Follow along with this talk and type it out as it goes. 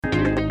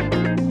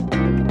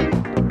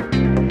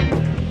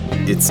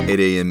It's 8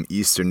 a.m.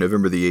 Eastern,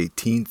 November the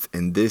 18th,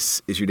 and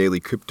this is your daily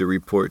crypto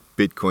report.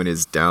 Bitcoin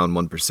is down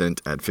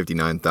 1% at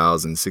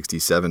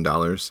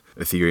 $59,067.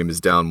 Ethereum is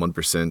down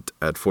 1%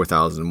 at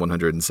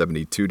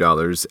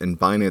 $4,172, and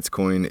Binance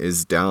Coin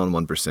is down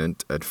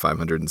 1% at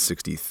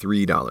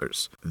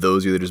 $563.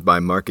 Those are leaders by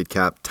market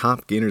cap.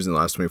 Top gainers in the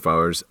last 24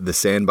 hours, The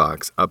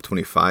Sandbox up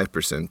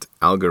 25%,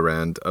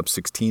 Algorand up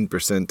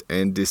 16%,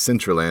 and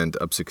Decentraland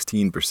up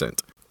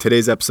 16%.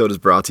 Today's episode is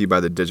brought to you by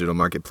the digital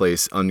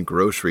marketplace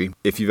Ungrocery.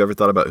 If you've ever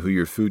thought about who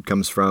your food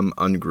comes from,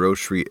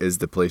 Ungrocery is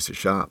the place to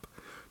shop.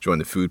 Join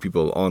the food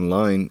people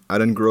online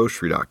at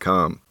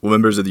ungrocery.com. Well,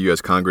 members of the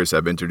U.S. Congress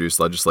have introduced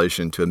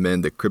legislation to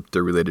amend the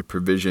crypto-related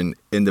provision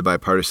in the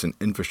bipartisan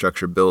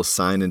infrastructure bill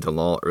signed into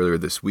law earlier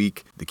this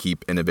week. The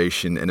Keep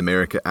Innovation in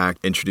America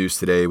Act,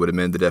 introduced today, would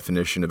amend the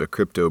definition of a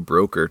crypto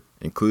broker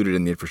included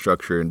in the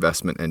Infrastructure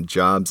Investment and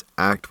Jobs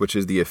Act, which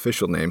is the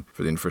official name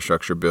for the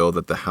infrastructure bill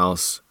that the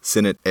House,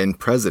 Senate, and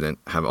President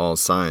have all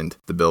signed.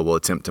 The bill will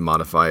attempt to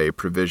modify a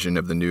provision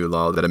of the new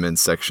law that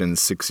amends Section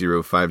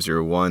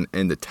 60501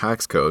 in the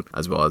tax code,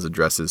 as well as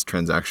addresses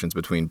transactions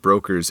between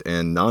brokers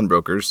and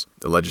non-brokers.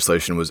 The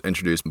legislation was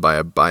introduced by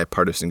a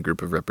bipartisan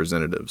group of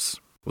representatives.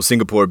 Well,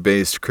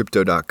 Singapore-based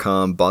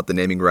Crypto.com bought the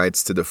naming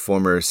rights to the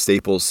former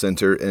Staples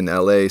Center in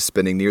LA,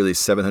 spending nearly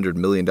 $700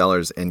 million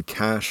in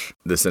cash.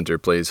 The center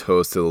plays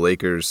host to the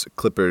Lakers,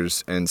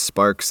 Clippers, and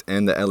Sparks,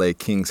 and the LA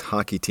Kings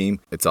hockey team.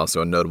 It's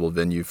also a notable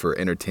venue for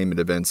entertainment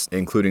events,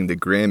 including the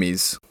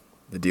Grammys.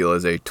 The deal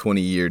is a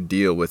 20-year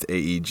deal with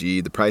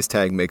AEG. The price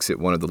tag makes it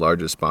one of the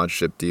largest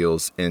sponsorship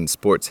deals in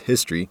sports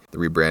history. The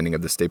rebranding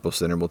of the Staples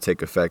Center will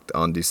take effect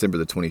on December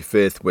the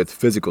 25th, with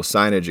physical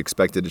signage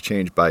expected to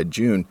change by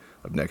June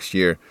of next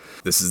year.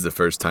 This is the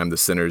first time the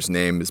center's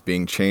name is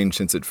being changed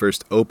since it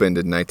first opened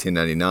in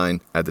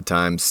 1999. At the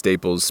time,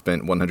 Staples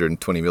spent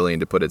 $120 million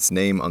to put its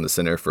name on the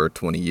center for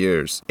 20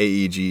 years.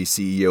 AEG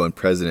CEO and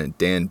President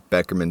Dan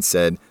Beckerman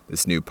said,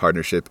 "This new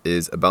partnership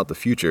is about the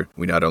future.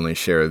 We not only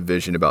share a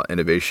vision about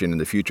innovation in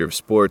the future of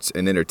sports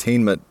and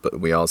entertainment,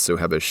 but we also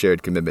have a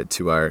shared commitment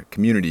to our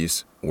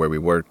communities where we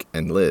work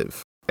and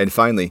live." And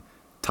finally,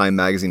 Time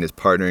Magazine is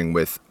partnering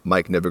with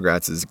Mike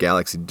Novogratz's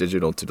Galaxy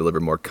Digital to deliver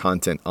more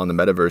content on the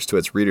metaverse to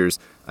its readers,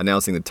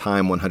 announcing the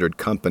Time 100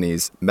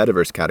 Companies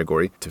Metaverse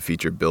category to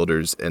feature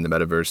builders in the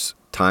metaverse.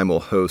 Time will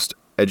host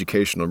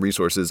educational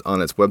resources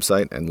on its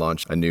website and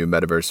launch a new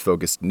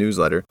metaverse-focused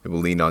newsletter. It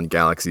will lean on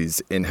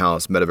Galaxy's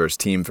in-house metaverse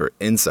team for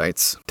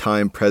insights.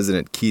 Time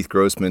President Keith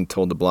Grossman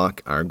told The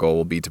Block, "Our goal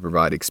will be to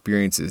provide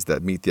experiences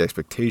that meet the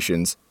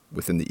expectations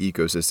within the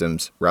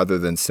ecosystems rather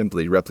than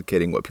simply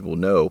replicating what people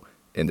know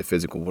in the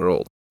physical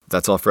world."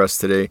 That's all for us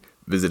today.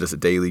 Visit us at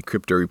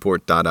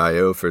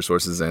dailycryptoreport.io for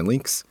sources and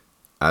links.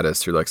 Add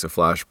us to Alexa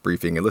Flash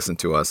Briefing and listen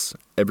to us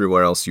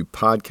everywhere else you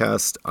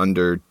podcast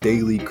under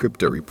Daily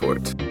Crypto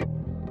Report.